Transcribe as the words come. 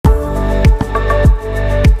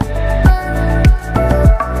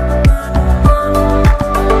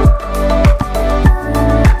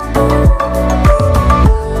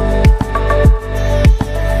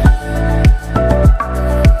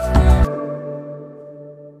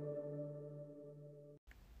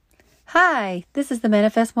Hi, this is the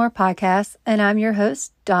Manifest More podcast, and I'm your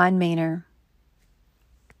host, Dawn Maynor.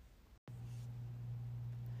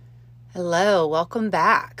 Hello, welcome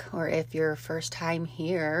back, or if you're first time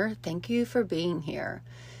here, thank you for being here.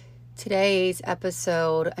 Today's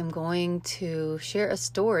episode, I'm going to share a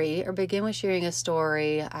story, or begin with sharing a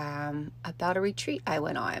story about a retreat I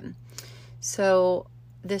went on. So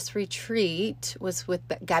this retreat was with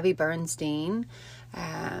Gabby Bernstein,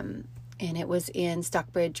 and it was in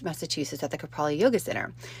Stockbridge, Massachusetts at the Caprali Yoga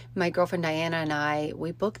Center. My girlfriend Diana and I,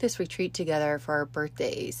 we booked this retreat together for our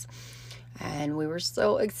birthdays. And we were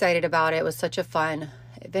so excited about it. It was such a fun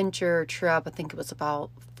adventure trip. I think it was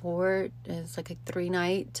about a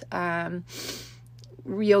 3-night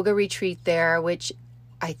yoga retreat there, which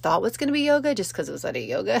I thought was going to be yoga just because it was at a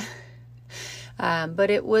yoga.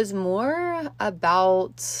 But it was more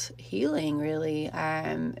about healing, really.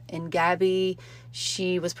 And Gabby,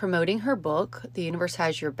 she was promoting her book, The Universe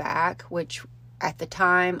Has Your Back, which at the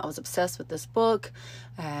time I was obsessed with this book.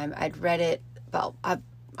 I'd read it about, I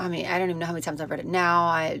don't even know how many times I've read it now.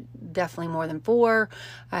 I definitely more than 4.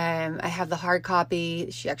 I have the hard copy.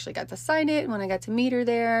 She actually got to sign it when I got to meet her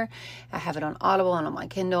there. I have it on Audible and on my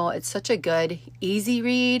Kindle. It's such a good, easy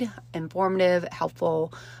read, informative,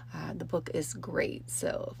 helpful. The book is great.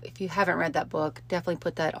 So if you haven't read that book, definitely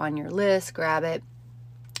put that on your list. Grab it.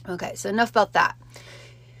 Okay, so enough about that.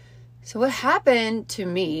 So what happened to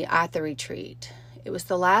me at the retreat? It was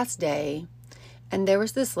the last day, and there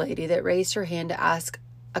was this lady that raised her hand to ask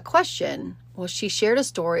a question. Well, she shared a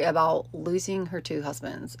story about losing her 2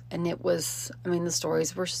 husbands, and it was, the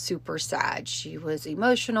stories were super sad. She was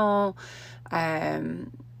emotional.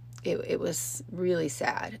 It was really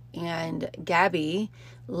sad. And Gabby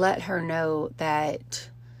let her know that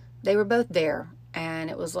they were both there. And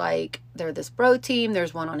it was like, they're this bro team.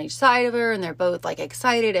 There's one on each side of her, and they're both like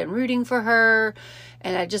excited and rooting for her.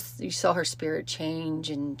 And you saw her spirit change,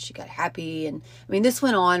 and she got happy. And this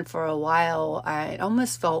went on for a while. It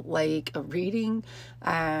almost felt like a reading.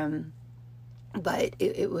 But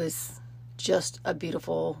it was just a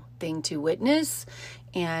beautiful thing to witness.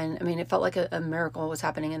 And it felt like a miracle was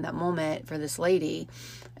happening in that moment for this lady.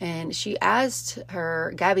 And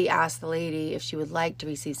Gabby asked the lady if she would like to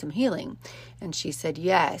receive some healing. And she said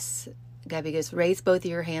yes. Gabby goes, raise both of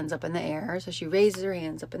your hands up in the air. So she raises her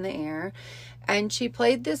hands up in the air. And she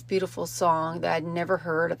played this beautiful song that I'd never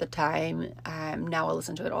heard at the time. Now I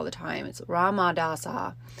listen to it all the time. It's Rama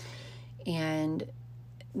Dasa. And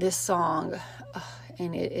this song,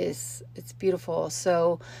 and it's beautiful.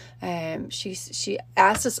 So she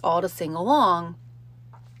asked us all to sing along.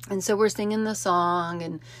 And so we're singing the song,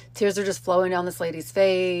 and tears are just flowing down this lady's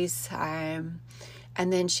face. And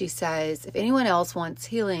then she says, if anyone else wants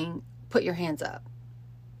healing, put your hands up.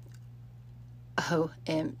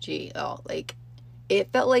 OMG.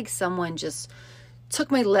 It felt like someone just took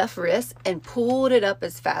my left wrist and pulled it up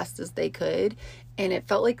as fast as they could. And it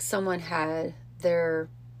felt like someone had their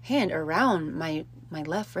hand around my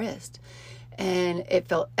left wrist. And it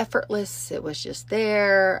felt effortless. It was just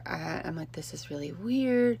there. I'm like, this is really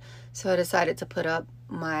weird. So I decided to put up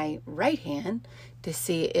my right hand to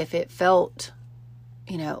see if it felt,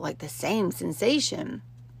 like the same sensation.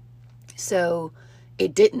 So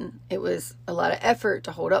it didn't. It was a lot of effort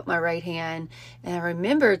to hold up my right hand. And I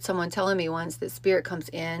remembered someone telling me once that spirit comes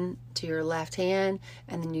in to your left hand,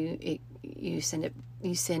 and then you send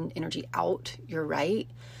energy out your right.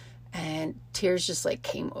 And tears just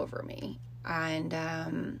came over me. And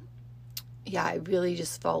I really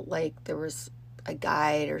just felt like there was a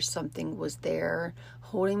guide or something was there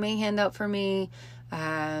holding my hand out for me.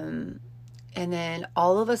 And then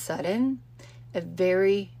all of a sudden, a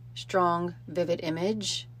very strong, vivid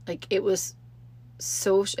image. It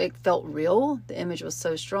felt real. The image was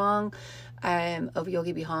so strong, of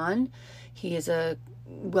Yogi Bhijan. He is a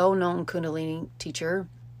well-known Kundalini teacher.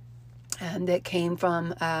 That came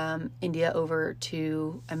from India over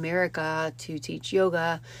to America to teach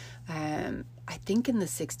yoga, I think in the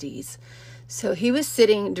 60s. So he was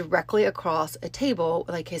sitting directly across a table,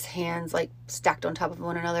 his hands stacked on top of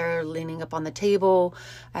one another, leaning up on the table,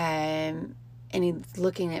 and he's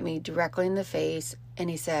looking at me directly in the face, and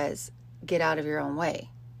he says, get out of your own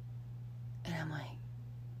way. And I'm like,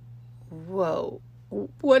 whoa,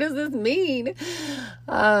 what does this mean?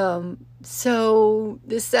 So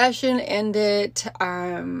the session ended.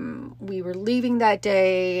 We were leaving that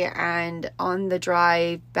day, and on the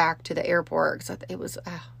drive back to the airport, because it was,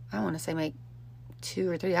 I want to say 2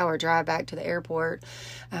 or 3 hour drive back to the airport.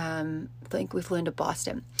 I think we flew into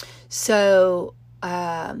Boston. So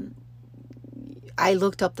I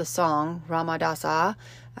looked up the song Ramadasa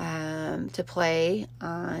to play,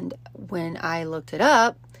 and when I looked it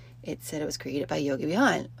up, it said it was created by Yogi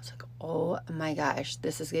Bhajan. I was like, oh my gosh,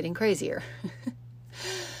 this is getting crazier.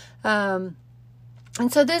 And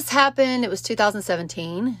so this happened, it was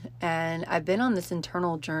 2017, and I've been on this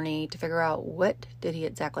internal journey to figure out what did he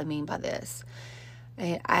exactly mean by this.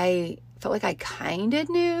 And I felt like I kind of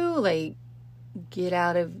knew, like, get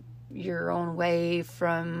out of your own way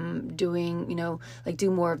from doing, like, do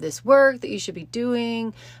more of this work that you should be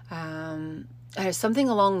doing. Something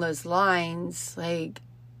along those lines, like,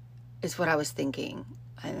 is what I was thinking.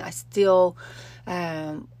 And I still,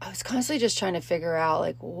 I was constantly just trying to figure out,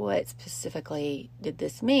 like, what specifically did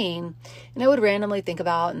this mean? And I would randomly think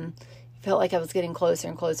about, and felt like I was getting closer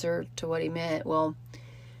and closer to what he meant. Well,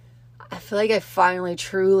 I feel like I finally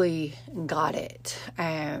truly got it.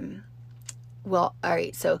 Well, all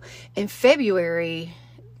right. So in February,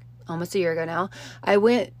 almost a year ago now, I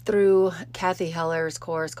went through Kathy Heller's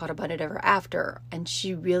course called Abundant Ever After, and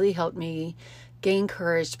she really helped me gain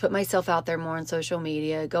courage to put myself out there more on social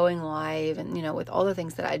media, going live, and, with all the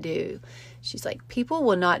things that I do. She's like, people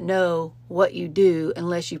will not know what you do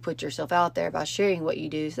unless you put yourself out there by sharing what you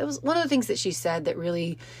do. So that was one of the things that she said that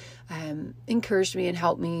really encouraged me and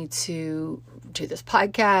helped me to do this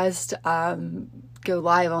podcast, go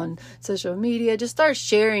live on social media, just start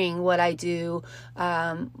sharing what I do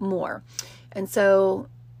more. And so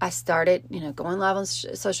I started, going live on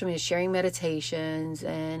social media, sharing meditations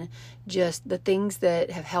and just the things that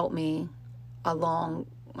have helped me along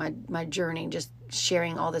my journey, just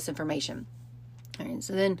sharing all this information. All right,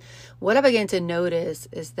 so then what I began to notice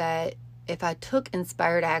is that if I took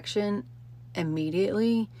inspired action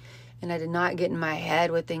immediately, and I did not get in my head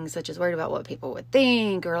with things such as worried about what people would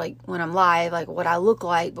think, or like when I'm live, like what I look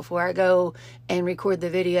like before I go and record the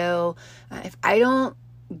video, if I don't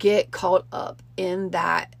get caught up in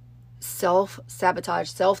that self-sabotage,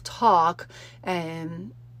 self-talk,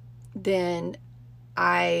 and then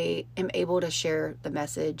I am able to share the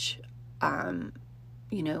message,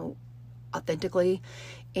 authentically.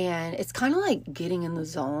 And it's kind of like getting in the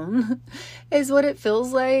zone is what it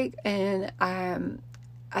feels like. And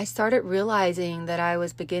I started realizing that I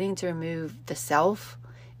was beginning to remove the self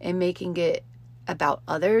and making it about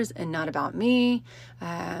others and not about me.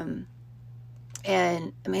 And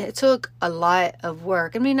I mean, it took a lot of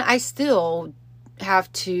work. I mean, I still have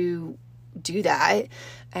to do that.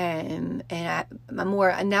 And now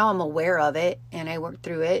I'm aware of it and I work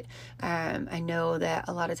through it. I know that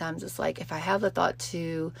a lot of times it's like, if I have the thought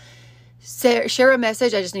to share a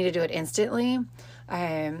message, I just need to do it instantly.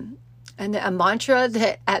 And a mantra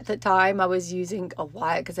that at the time I was using a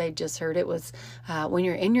lot, because I just heard it, was when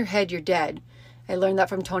you're in your head, you're dead. I learned that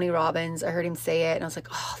from Tony Robbins. I heard him say it and I was like,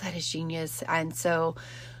 oh, that is genius. And so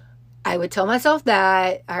I would tell myself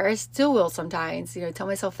that, or I still will sometimes, tell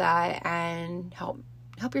myself that and help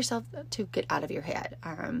yourself to get out of your head.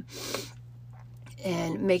 And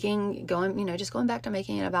just going back to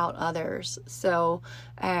making it about others. So,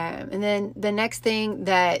 and then the next thing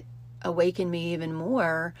that awakened me even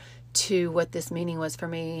more to what this meaning was for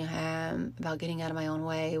me, about getting out of my own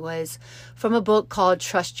way, was from a book called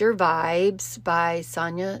Trust Your Vibes by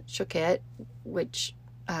Sonia Choquette, which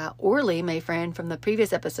Orly, my friend from the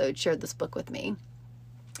previous episode, shared this book with me.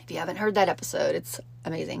 If you haven't heard that episode, it's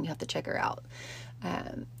amazing. You have to check her out.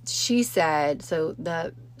 She said, so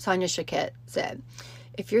the Sonia Choquette said,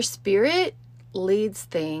 if your spirit leads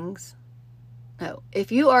things,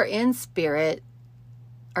 if you are in spirit,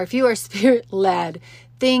 or if you are spirit led,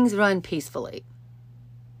 things run peacefully.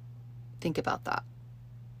 Think about that.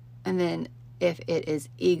 And then if it is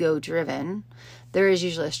ego driven, there is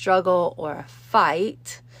usually a struggle or a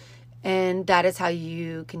fight. And that is how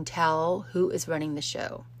you can tell who is running the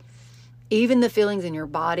show. Even the feelings in your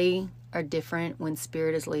body are different when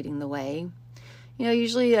spirit is leading the way.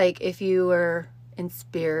 Usually, like, if you are in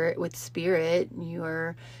spirit, you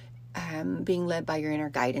are being led by your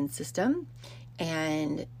inner guidance system.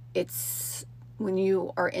 And it's when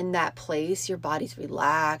you are in that place, your body's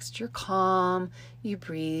relaxed, you're calm, you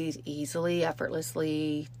breathe easily,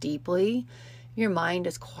 effortlessly, deeply. Your mind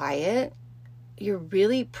is quiet. You're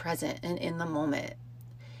really present and in the moment.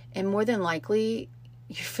 And more than likely,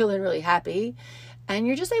 you're feeling really happy. And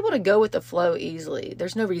you're just able to go with the flow easily.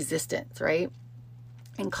 There's no resistance, right?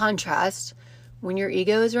 In contrast, when your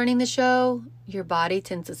ego is running the show, your body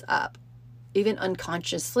tenses up. Even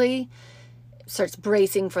unconsciously, starts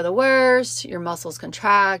bracing for the worst, your muscles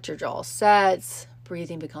contract, your jaw sets,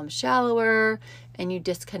 breathing becomes shallower, and you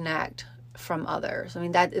disconnect from others. I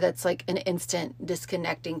mean, that's like an instant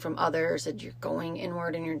disconnecting from others, and you're going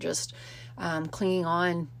inward and you're just clinging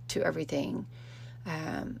on to everything.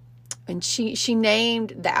 And she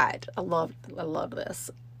named that, I love this,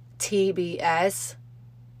 TBS,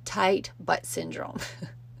 tight butt syndrome.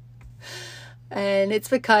 And it's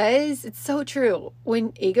because it's so true.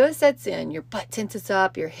 When ego sets in, your butt tenses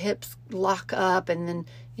up, your hips lock up, and then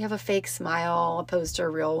you have a fake smile opposed to a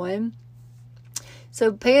real one.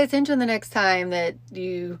 So pay attention the next time that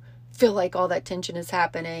you feel like all that tension is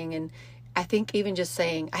happening. And I think even just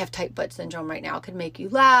saying, I have tight butt syndrome right now, could make you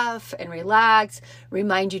laugh and relax,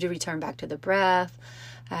 remind you to return back to the breath.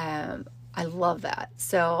 I love that.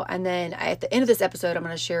 So, and then at the end of this episode, I'm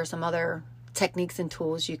going to share some other techniques and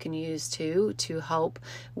tools you can use to help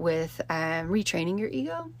with retraining your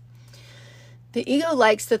ego. The ego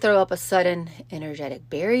likes to throw up a sudden energetic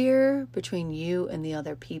barrier between you and the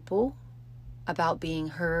other people about being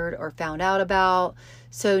heard or found out about,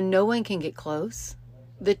 so no one can get close.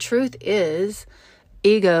 The truth is,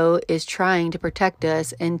 ego is trying to protect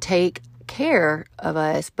us and take care of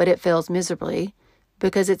us, but it fails miserably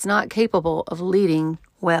because it's not capable of leading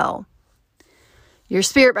well. Your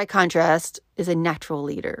spirit, by contrast, is a natural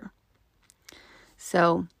leader.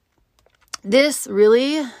 So this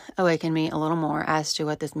really awakened me a little more as to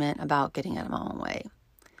what this meant about getting out of my own way.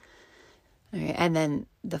 Okay, and then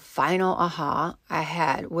the final aha I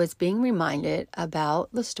had was being reminded about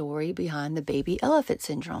the story behind the baby elephant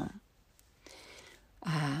syndrome.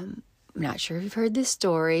 I'm not sure if you've heard this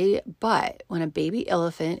story, but when a baby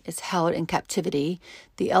elephant is held in captivity,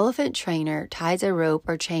 the elephant trainer ties a rope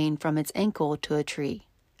or chain from its ankle to a tree.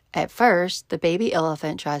 At first, the baby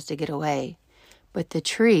elephant tries to get away, but the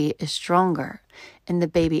tree is stronger, and the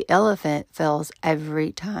baby elephant fails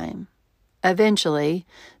every time. Eventually,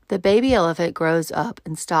 the baby elephant grows up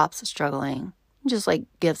and stops struggling, just like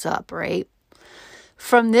gives up, right?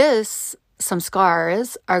 From this,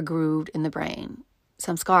 samskaras are grooved in the brain.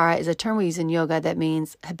 Samskara is a term we use in yoga that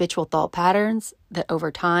means habitual thought patterns that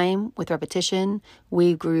over time, with repetition,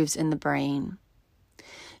 weave grooves in the brain.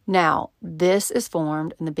 Now, this is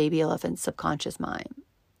formed in the baby elephant's subconscious mind.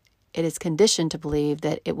 It is conditioned to believe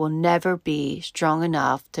that it will never be strong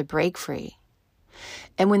enough to break free.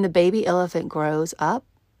 And when the baby elephant grows up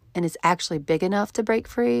and is actually big enough to break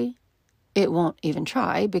free, it won't even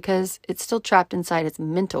try because it's still trapped inside its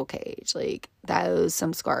mental cage. Like those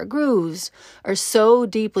samskara grooves are so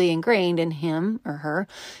deeply ingrained in him or her,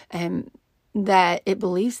 and that it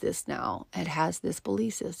believes this now. It has this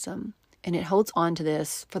belief system, and it holds on to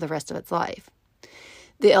this for the rest of its life.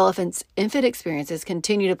 The elephant's infant experiences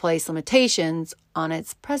continue to place limitations on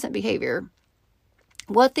its present behavior.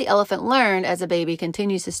 What the elephant learned as a baby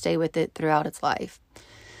continues to stay with it throughout its life.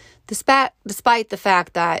 Despite the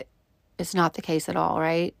fact that it's not the case at all,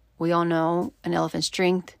 right? We all know an elephant's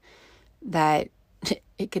strength, that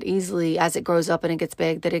it could easily, as it grows up and it gets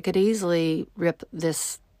big, that it could easily rip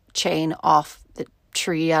this chain off the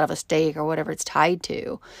tree out of a stake or whatever it's tied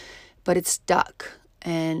to. But it's stuck.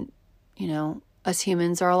 And, us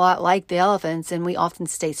humans are a lot like the elephants, and we often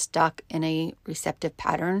stay stuck in a receptive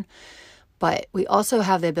pattern. But we also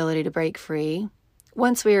have the ability to break free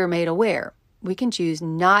once we are made aware. We can choose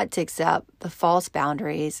not to accept the false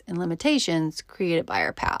boundaries and limitations created by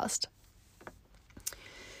our past.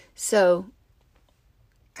 So,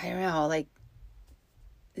 I don't know, like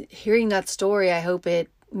hearing that story, I hope it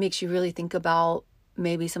makes you really think about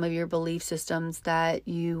maybe some of your belief systems that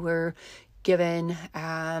you were given,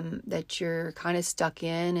 that you're kind of stuck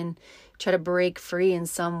in, and try to break free in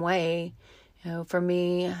some way. For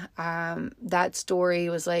me, that story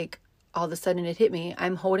was like, all of a sudden it hit me.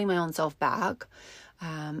 I'm holding my own self back.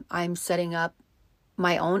 I'm setting up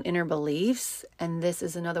my own inner beliefs, and this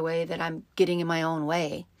is another way that I'm getting in my own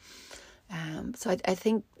way. So I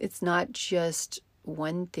think it's not just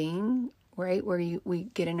one thing, right, where we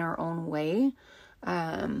get in our own way.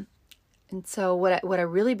 And so what I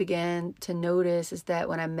really began to notice is that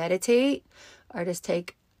when I meditate, or just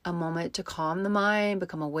take a moment to calm the mind,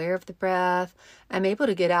 become aware of the breath, I'm able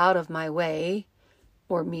to get out of my way,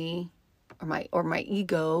 or me, or my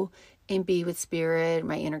ego, and be with spirit,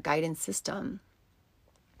 my inner guidance system.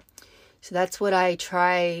 So that's what I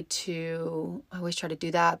always try to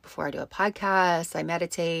do that before I do a podcast. I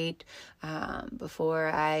meditate, before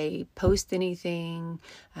I post anything.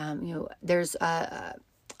 There's I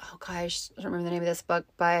don't remember the name of this book,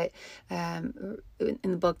 but in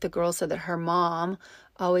the book, the girl said that her mom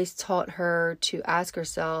always taught her to ask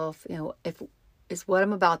herself, is what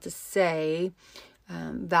I'm about to say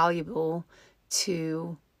valuable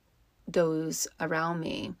to those around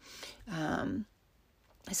me?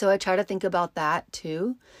 So I try to think about that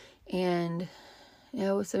too. And,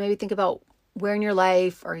 so maybe think about where in your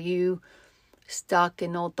life are you stuck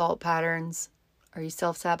in old thought patterns? Are you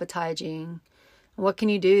self-sabotaging? What can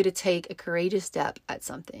you do to take a courageous step at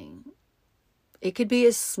something? It could be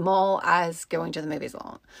as small as going to the movies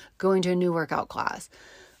alone, going to a new workout class,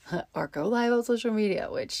 or go live on social media,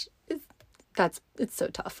 which it's so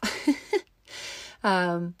tough.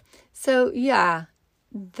 So yeah,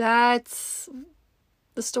 that's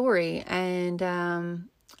the story. And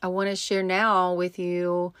I want to share now with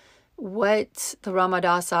you what the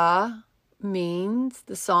Ramadasa means,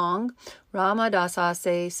 the song. Ramadasa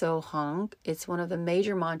Se Sohang. It's one of the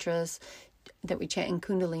major mantras that we chant in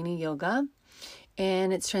Kundalini Yoga.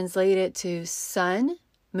 And it's translated to sun,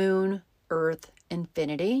 moon, earth,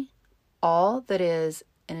 infinity. All that is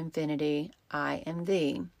an infinity, I am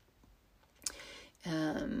thee.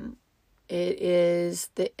 It is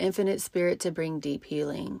the infinite spirit to bring deep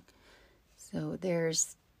healing. So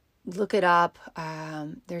look it up.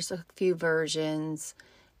 There's a few versions,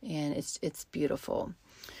 and it's beautiful.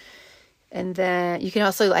 And then you can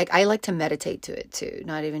also, I like to meditate to it too,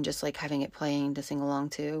 not even just like having it playing to sing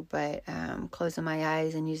along to, but closing my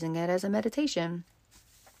eyes and using it as a meditation.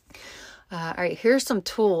 All right, here's some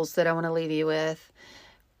tools that I want to leave you with.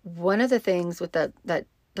 One of the things with the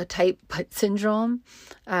tight butt syndrome,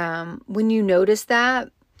 when you notice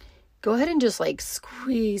that, go ahead and just like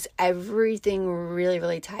squeeze everything really,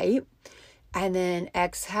 really tight, and then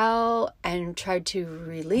exhale and try to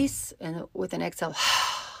release. And with an exhale,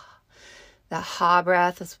 the ha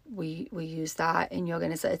breath, we use that in yoga,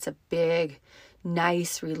 and it's a big,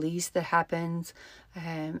 nice release that happens.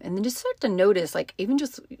 And then just start to notice, like even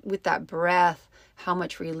just with that breath, how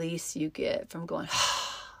much release you get from going.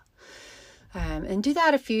 And do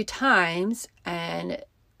that a few times, and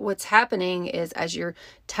what's happening is as you're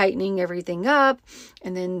tightening everything up,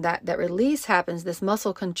 and then that release happens, this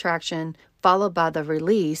muscle contraction followed by the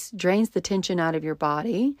release drains the tension out of your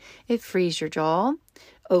body. It frees your jaw,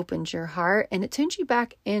 opens your heart, and it tunes you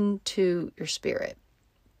back into your spirit.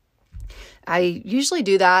 I usually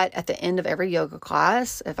do that at the end of every yoga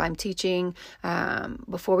class. If I'm teaching,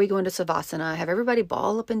 before we go into Savasana, I have everybody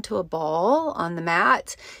ball up into a ball on the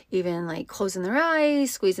mat, even like closing their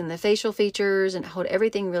eyes, squeezing the facial features, and hold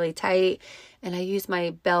everything really tight. And I use my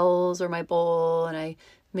bells or my bowl, and I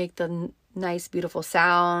make the nice, beautiful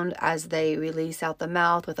sound as they release out the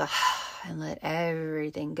mouth with a and let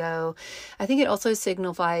everything go. I think it also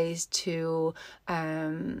signifies to,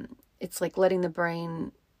 it's like letting the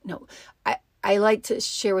brain. No, I like to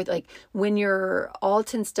share with, like, when you're all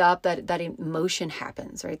tensed up, that emotion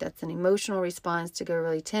happens, right? That's an emotional response to go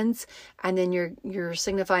really tense. And then you're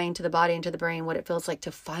signifying to the body and to the brain what it feels like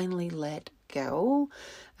to finally let go.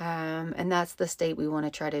 And that's the state we want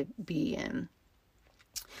to try to be in.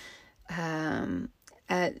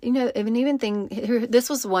 This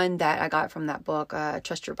was one that I got from that book,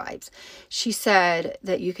 Trust Your Vibes. She said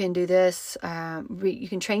that you can do this, you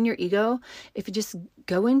can train your ego if you just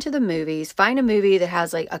go into the movies, find a movie that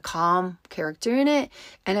has like a calm character in it,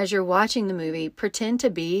 and as you're watching the movie, pretend to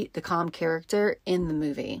be the calm character in the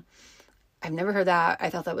movie. I've never heard that. I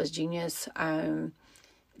thought that was genius,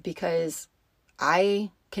 because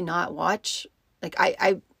I cannot watch, like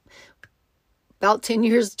I about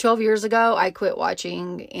 12 years ago, I quit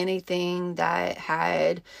watching anything that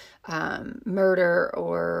had murder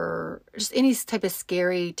or just any type of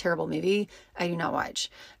scary, terrible movie. I do not watch,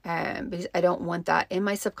 because I don't want that in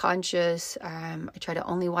my subconscious. I try to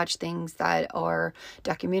only watch things that are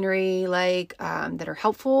documentary, that are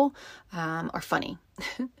helpful, or funny.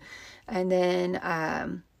 And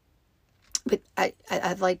then, but I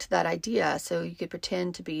liked that idea. So you could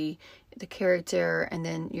pretend to be the character, and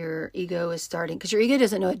then your ego is starting, because your ego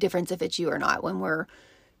doesn't know a difference if it's you or not when we're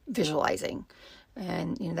visualizing.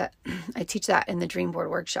 And that I teach that in the dream board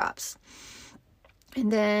workshops.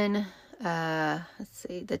 And then let's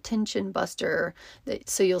see, the tension buster.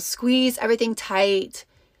 So you'll squeeze everything tight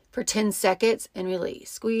for 10 seconds and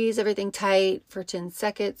release. Squeeze everything tight for 10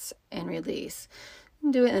 seconds and release.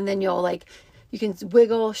 And do it, and then you can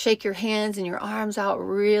wiggle, shake your hands and your arms out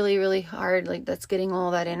really, really hard. Like that's getting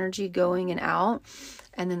all that energy going and out.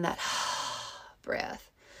 And then that breath.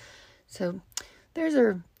 So there's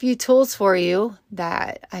a few tools for you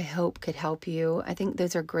that I hope could help you. I think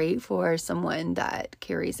those are great for someone that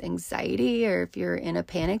carries anxiety, or if you're in a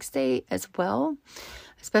panic state as well,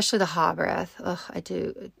 especially the ha breath. I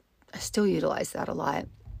still utilize that a lot.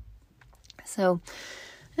 So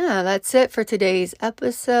yeah, that's it for today's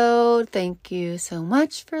episode. Thank you so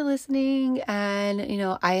much for listening. And,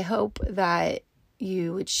 I hope that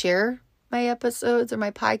you would share my episodes or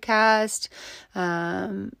my podcast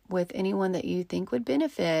with anyone that you think would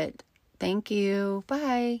benefit. Thank you.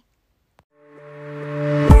 Bye.